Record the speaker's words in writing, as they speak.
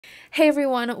Hey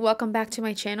everyone, welcome back to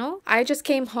my channel. I just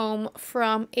came home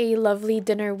from a lovely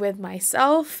dinner with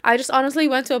myself. I just honestly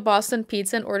went to a Boston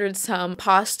Pizza and ordered some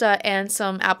pasta and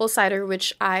some apple cider,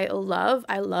 which I love.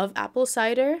 I love apple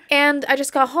cider. And I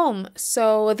just got home.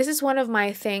 So this is one of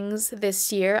my things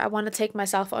this year. I want to take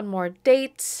myself on more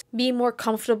dates, be more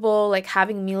comfortable like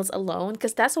having meals alone,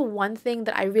 because that's one thing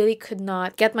that I really could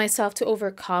not get myself to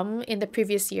overcome in the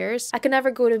previous years. I could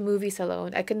never go to movies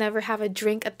alone. I could never have a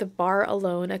drink at the bar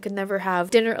alone. I could never have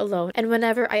dinner alone. And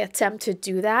whenever I attempt to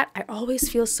do that, I always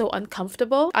feel so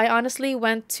uncomfortable. I honestly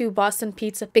went to Boston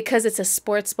Pizza because it's a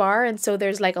sports bar, and so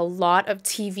there's like a lot of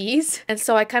TVs. And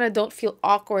so I kind of don't feel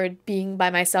awkward being by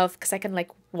myself because I can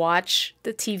like watch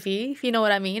the TV, if you know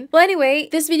what I mean. Well, anyway,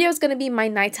 this video is gonna be my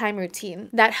nighttime routine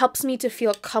that helps me to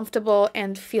feel comfortable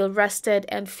and feel rested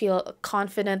and feel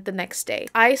confident the next day.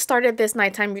 I started this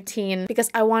nighttime routine because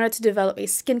I wanted to develop a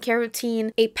skincare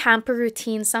routine, a pamper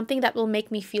routine, something that will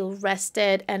make me feel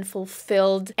rested and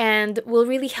fulfilled and will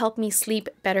really help me sleep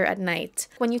better at night.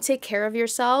 When you take care of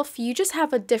yourself, you just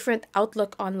have a different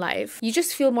outlook on life. You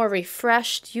just feel more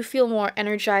refreshed, you feel more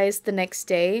energized the next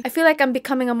day. I feel like I'm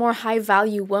becoming a more high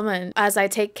value woman as I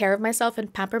take care of myself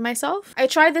and pamper myself. I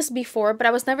tried this before, but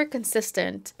I was never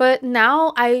consistent. But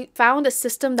now I found a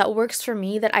system that works for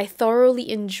me that I thoroughly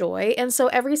enjoy. And so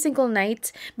every single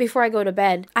night before I go to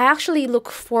bed, I actually look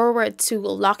forward to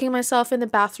locking myself in the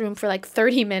bathroom for like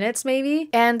 30 minutes maybe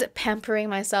and pampering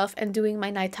myself and doing my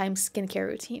nighttime skincare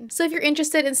routine. So if you're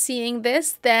interested in seeing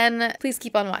this, then please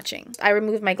keep on watching. I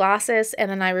removed my glasses and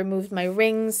then I removed my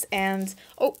rings and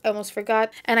oh, I almost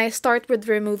forgot. And I start with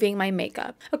removing my makeup.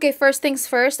 Okay, first things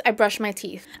first, I brush my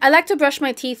teeth. I like to brush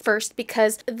my teeth first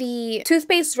because the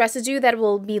toothpaste residue that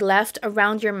will be left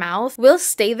around your mouth will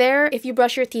stay there if you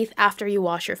brush your teeth after you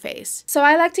wash your face. So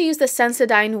I like to use the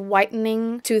Sensodyne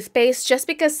whitening toothpaste just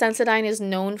because Sensodyne is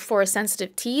known for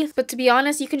sensitive teeth, but to be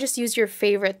honest, you can just use your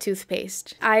favorite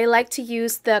toothpaste. I like to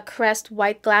use the Crest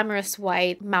Glamorous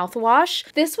White mouthwash.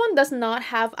 This one does not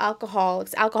have alcohol.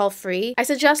 It's alcohol-free. I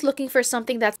suggest looking for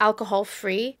something that's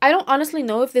alcohol-free. I don't honestly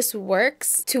know if this works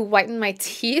to whiten my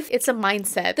teeth. It's a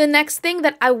mindset. The next thing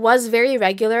that I was very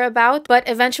regular about, but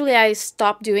eventually I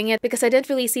stopped doing it because I didn't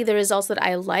really see the results that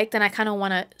I liked and I kind of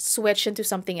want to switch into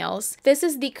something else. This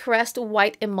is the Crest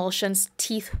White Emulsions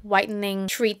Teeth Whitening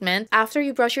Treatment. After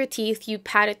you brush your teeth, you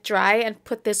pat it dry and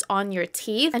put this on your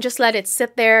teeth and just let it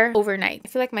sit there overnight. I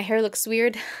feel like my hair looks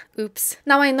weird. Oops.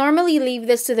 Now I normally leave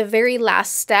this to the very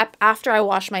last step after I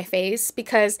wash my face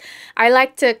because I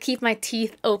like to keep my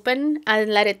teeth open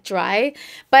and let it dry.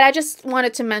 But I just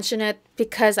wanted to mention it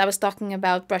because I was talking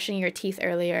about brushing your teeth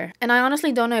earlier. And I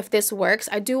honestly don't know if this works.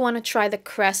 I do want to try the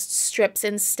Crest strips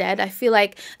instead. I feel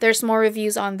like there's more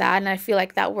reviews on that and I feel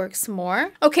like that works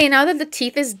more. Okay, now that the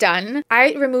teeth is done,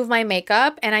 I remove my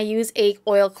makeup and I use a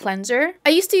oil cleanser. I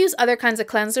used to use other kinds of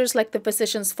cleansers like the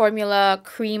Physicians Formula,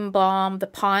 Cream Balm, the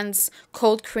Pond's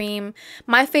Cold Cream.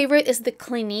 My favorite is the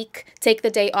Clinique Take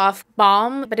the Day Off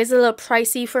Balm, but it's a little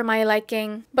pricey for my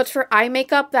liking. But for eye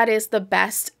makeup, that is the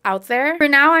best out there. For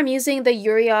now, I'm using the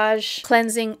Uriage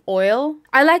Cleansing Oil.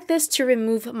 I like this to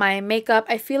remove my makeup.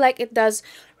 I feel like it does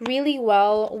really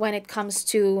well when it comes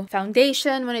to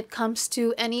foundation, when it comes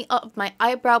to any of my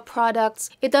eyebrow products.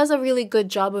 It does a really good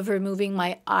job of removing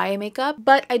my eye makeup,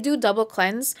 but I do double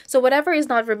cleanse. So whatever is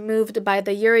not removed by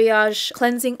the Uriage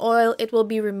Cleansing Oil, it will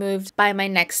be removed by my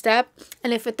next step.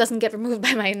 And if it doesn't get removed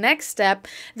by my next step,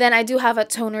 then I do have a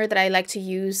toner that I like to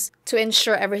use to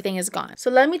ensure everything is gone. So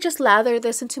let me just lather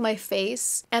this into my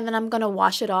face and then I'm gonna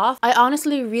wash it off. I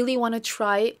honestly really want to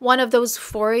try one of those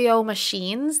Foreo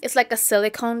machines. It's like a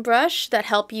silicone brush that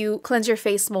help you cleanse your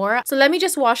face more. So let me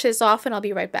just wash this off and I'll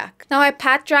be right back. Now I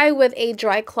pat dry with a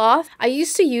dry cloth. I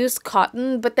used to use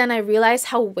cotton, but then I realized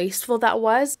how wasteful that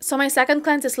was. So my second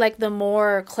cleanse is like the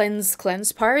more cleanse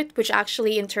part, which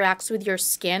actually interacts with your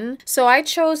skin. So I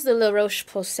chose the La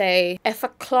Roche-Posay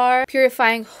Effaclar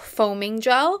Purifying Foaming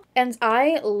Gel. And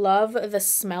I love the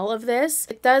smell of this.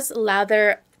 It does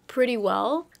lather pretty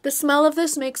well. The smell of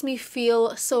this makes me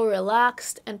feel so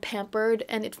relaxed and pampered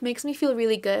and it makes me feel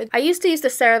really good. I used to use the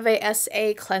CeraVe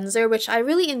SA cleanser, which I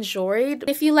really enjoyed.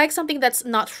 If you like something that's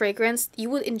not fragranced, you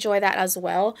would enjoy that as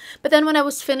well. But then when I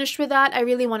was finished with that, I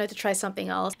really wanted to try something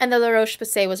else and the La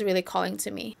Roche-Posay was really calling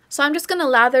to me. So I'm just gonna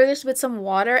lather this with some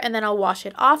water and then I'll wash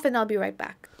it off and I'll be right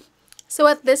back. So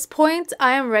at this point,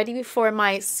 I am ready for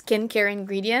my skincare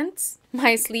ingredients.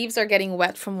 My sleeves are getting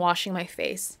wet from washing my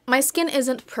face. My skin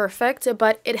isn't perfect,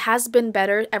 but it has been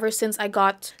better ever since I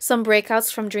got some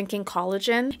breakouts from drinking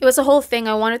collagen. It was a whole thing.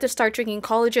 I wanted to start drinking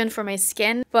collagen for my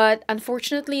skin, but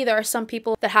unfortunately there are some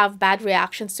people that have bad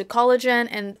reactions to collagen,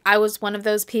 and I was one of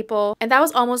those people. And that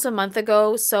was almost a month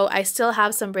ago, so I still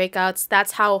have some breakouts.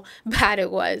 That's how bad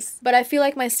it was. But I feel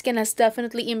like my skin has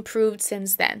definitely improved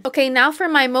since then. Okay, now for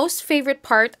my most favorite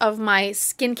part of my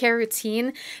skincare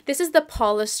routine. This is the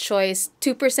Paula's Choice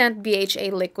 2%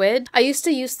 BHA liquid. I used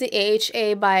to use the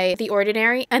AHA by The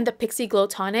Ordinary and the Pixie Glow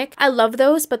Tonic. I love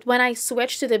those, but when I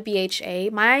switched to the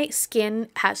BHA, my skin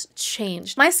has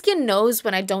changed. My skin knows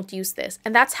when I don't use this,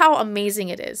 and that's how amazing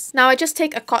it is. Now I just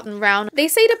take a cotton round. They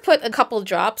say to put a couple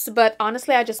drops, but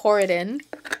honestly I just pour it in.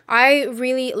 I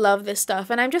really love this stuff,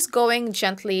 and I'm just going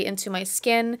gently into my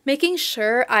skin, making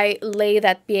sure I lay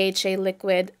that BHA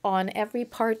liquid on every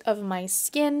part of my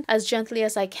skin as gently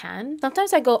as I can.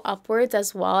 Sometimes I go upwards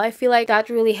as well. I feel like that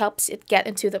really helps it get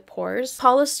into the pores.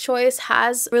 Paula's Choice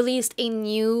has released a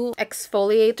new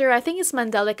exfoliator. I think it's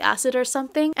mandelic acid or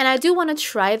something, and I do want to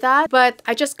try that, but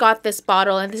I just got this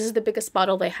bottle, and this is the biggest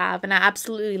bottle they have, and I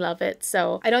absolutely love it.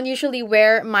 So I don't usually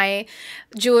wear my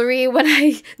jewelry when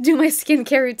I do my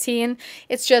skincare routine.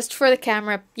 It's just for the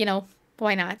camera, you know.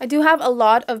 Why not? I do have a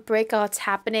lot of breakouts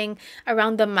happening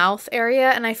around the mouth area,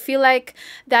 and I feel like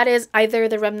that is either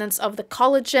the remnants of the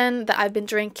collagen that I've been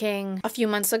drinking a few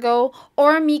months ago,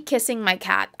 or me kissing my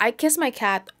cat. I kiss my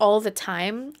cat all the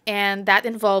time, and that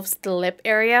involves the lip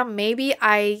area. Maybe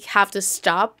I have to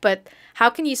stop, but how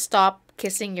can you stop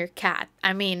kissing your cat?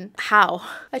 I mean, how?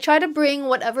 I try to bring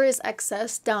whatever is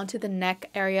excess down to the neck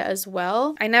area as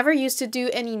well. I never used to do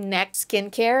any neck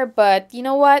skincare, but you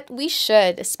know what? We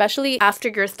should, especially after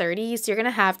your 30s. You're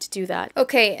gonna have to do that.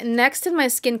 Okay, next in my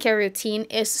skincare routine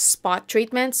is spot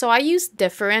treatment. So I use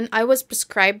Different. I was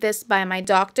prescribed this by my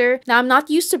doctor. Now I'm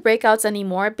not used to breakouts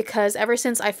anymore because ever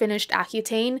since I finished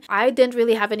Accutane, I didn't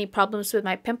really have any problems with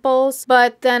my pimples.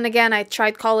 But then again, I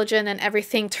tried collagen and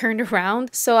everything turned around.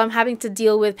 So I'm having to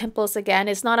deal with pimples again.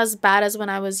 It's not as bad as when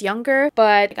I was younger,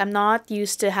 but I'm not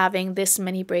used to having this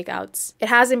many breakouts. It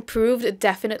has improved,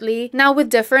 definitely. Now with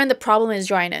Different, the problem is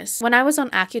dryness. When I was on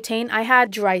Accutane, I had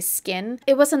dry skin.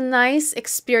 It was a nice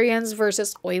experience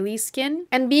versus oily skin.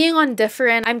 And being on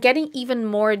Different, I'm getting even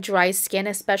more dry skin,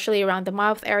 especially around the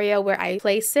mouth area where I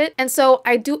place it. And so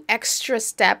I do extra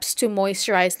steps to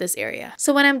moisturize this area.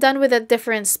 So when I'm done with a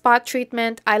Different spot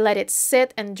treatment, I let it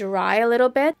sit and dry a little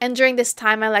bit. And during this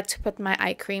time, I like to put my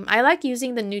eye cream. I like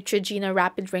using the Neutrogena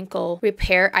Rapid Wrinkle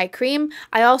Repair eye cream.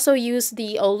 I also use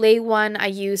the Olay one. I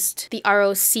used the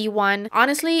ROC one.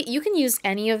 Honestly, you can use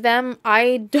any of them.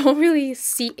 I don't really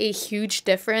see a huge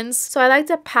difference. So I like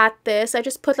to pat this. I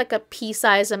just put like a pea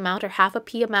size amount or half a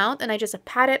pea amount, and I just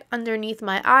pat it underneath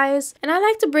my eyes. And I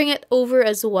like to bring it over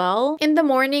as well. In the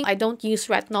morning, I don't use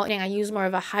retinol. I use more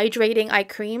of a hydrating eye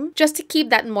cream just to keep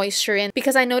that moisture in,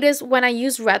 because I notice when I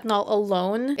use retinol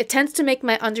alone, it tends to make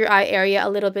my under eye area a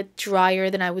little bit drier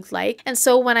than I would like. And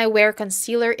so when I wear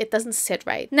concealer, it doesn't sit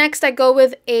right. Next, I go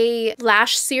with a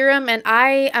lash serum, and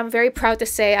I am very proud to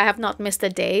say I have not missed a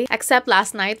day, except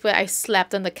last night where I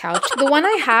slept on the couch. The one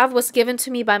I have was given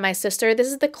to me by my sister. This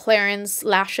is the Clarins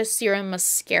Lashes Serum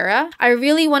Mascara. I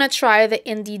really want to try the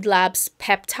Indeed Labs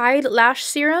Peptide Lash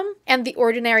Serum and the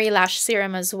Ordinary Lash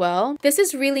Serum as well. This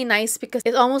is really nice because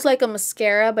it's almost like a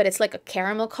mascara, but it's like a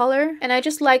caramel color. And I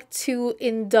just like to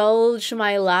indulge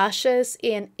my lashes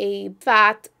in a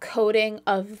fat coating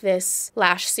of this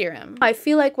lash serum. I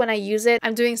feel like when I use it,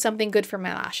 I'm doing something good for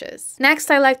my lashes.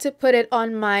 Next, I like to put it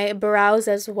on my brows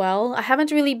as well. I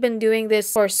haven't really been doing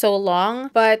this for so long,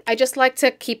 but I just like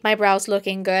to keep my brows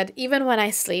looking good even when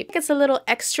I sleep. It's a little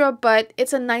extra, but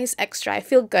it's a nice extra. I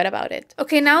feel good about it.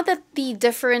 Okay, now that the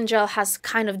Different gel has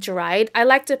kind of dried, I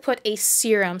like to put a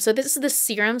serum. So this is the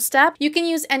serum step. You can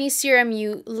use any serum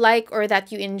you like or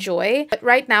that you enjoy, but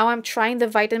right now I'm trying the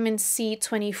Vitamin C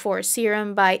 24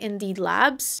 serum by Indeed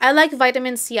Labs. I like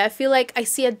vitamin C. I feel like I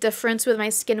see a difference with my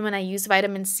skin when I use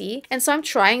vitamin C, and so I'm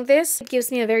trying this. It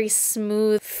gives me a very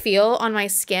smooth feel on my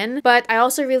skin, but I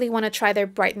also really want to try their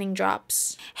brightening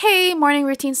drops. Hey, morning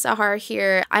routine Sahar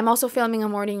here. I'm also filming a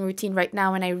morning routine right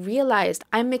now, and I realized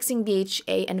I'm mixing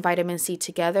BHA and vitamin C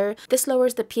together. This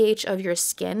lowers the pH of your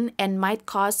skin and might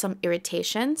cause some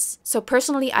irritations. So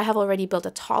personally, I have already built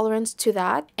a tolerance to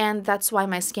that, and that's why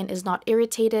my skin is not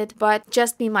irritated, but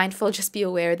just be mindful, just be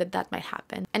aware that that might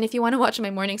happen. And if you want to watch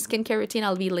my morning skincare routine,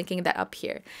 I'll be linking that up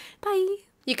here. Bye!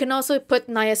 You can also put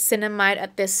niacinamide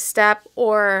at this step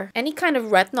or any kind of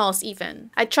retinols even.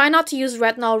 I try not to use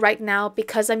retinol right now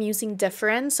because I'm using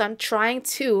different, so I'm trying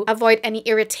to avoid any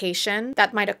irritation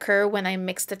that might occur when I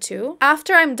mix the two.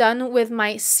 After I'm done with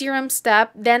my serum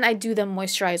step, then I do the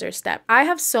moisturizer step. I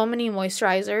have so many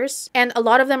moisturizers and a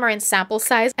lot of them are in sample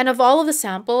size, and of all of the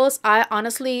samples, I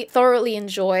honestly thoroughly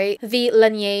enjoy the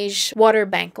Laneige Water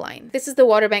Bank line. This is the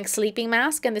Water Bank sleeping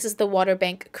mask and this is the Water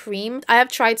Bank cream. I have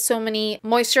tried so many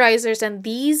moisturizers and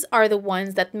these are the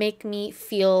ones that make me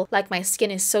feel like my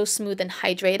skin is so smooth and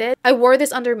hydrated. I wore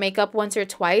this under makeup once or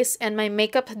twice and my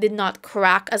makeup did not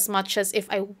crack as much as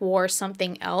if I wore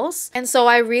something else, and so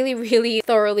I really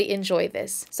thoroughly enjoy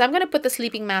this. So I'm gonna put the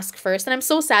sleeping mask first, and I'm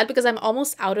so sad because I'm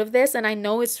almost out of this and I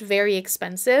know it's very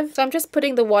expensive, so I'm just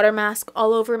putting the water mask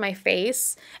all over my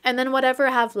face, and then whatever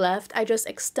I have left I just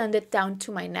extend it down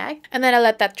to my neck and then I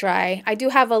let that dry. I do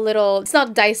have a little, it's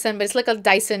not Dyson, but it's like a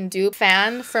Dyson dupe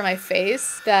fan for my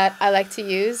face that I like to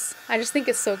use. I just think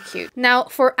it's so cute. Now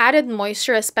for added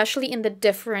moisture, especially in the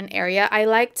different area, I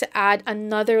like to add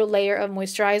another layer of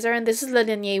moisturizer, and this is the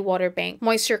Laneige Water Bank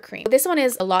Moisture Cream. This one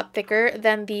is a lot thicker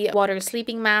than the water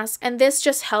sleeping mask, and this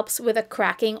just helps with a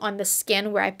cracking on the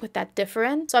skin where I put that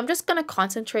different. So I'm just gonna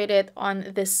concentrate it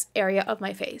on this area of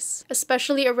my face,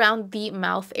 especially around the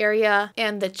mouth area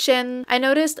and the chin. I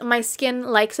noticed my skin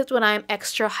likes it when I'm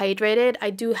extra hydrated. I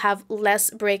do have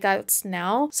less breakouts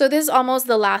now. So this is almost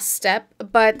the last step,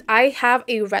 but I have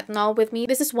a retinol with me.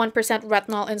 This is 1%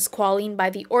 retinol and squalene by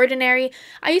The Ordinary.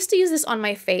 I used to use this on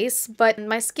my face, but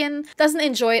my skin doesn't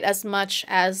enjoy it as much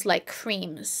as like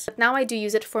creams. But now I do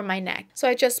use it for my neck. So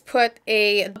I just put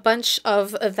a bunch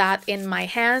of that in my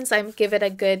hands. I give it a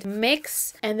good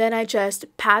mix and then I just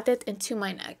pat it into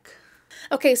my neck.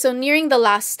 Okay, so nearing the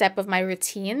last step of my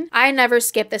routine. I never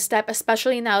skip this step,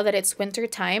 especially now that it's winter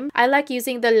time. I like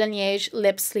using the Laneige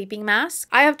lip sleeping mask.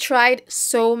 I have tried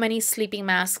so many sleeping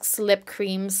masks, lip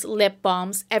creams, lip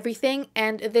balms, everything,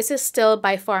 and this is still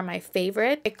by far my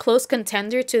favorite. A close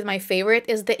contender to my favorite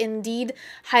is the Indeed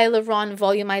Hyaluron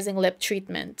Volumizing Lip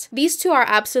Treatment. These two are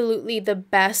absolutely the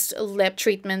best lip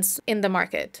treatments in the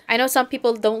market. I know some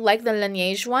people don't like the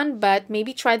Laneige one, but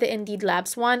maybe try the Indeed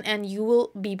Labs one and you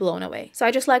will be blown away. So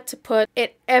I just like to put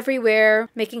it everywhere,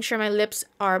 making sure my lips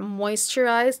are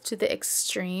moisturized to the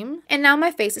extreme. And now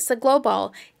my face is a glow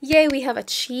ball. Yay, we have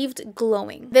achieved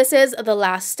glowing. This is the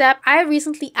last step. I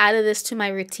recently added this to my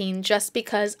routine just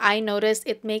because I noticed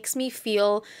it makes me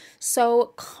feel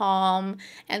so calm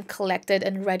and collected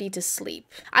and ready to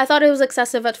sleep. I thought it was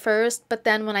excessive at first, but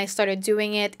then when I started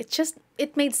doing it,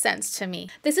 it made sense to me.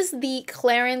 This is the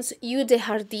Clarins Eau de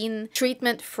Jardin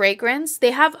treatment fragrance.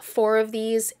 They have 4 of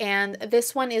these and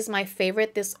this one is my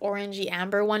favorite. This orangey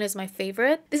amber one is my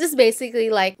favorite. This is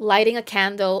basically like lighting a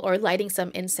candle or lighting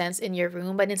some incense in your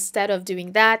room, but instead of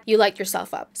doing that, you light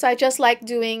yourself up. So I just like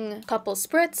doing a couple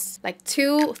spritz, like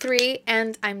 2, 3,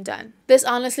 and I'm done. This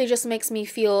honestly just makes me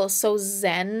feel so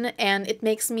zen and it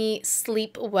makes me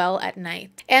sleep well at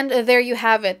night. And there you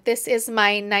have it. This is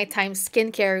my nighttime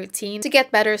skincare routine to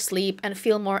get better sleep and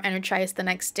feel more energized the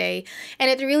next day. And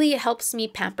it really helps me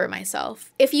pamper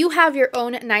myself. If you have your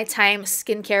own nighttime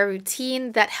skincare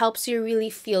routine that helps you really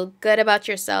feel good about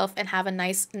yourself and have a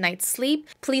nice night's sleep,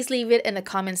 please leave it in the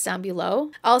comments down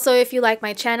below. Also, if you like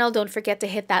my channel, don't forget to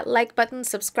hit that like button,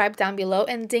 subscribe down below,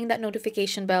 and ding that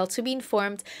notification bell to be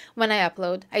informed when I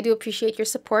upload. I do appreciate your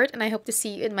support and I hope to see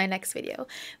you in my next video.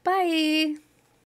 Bye!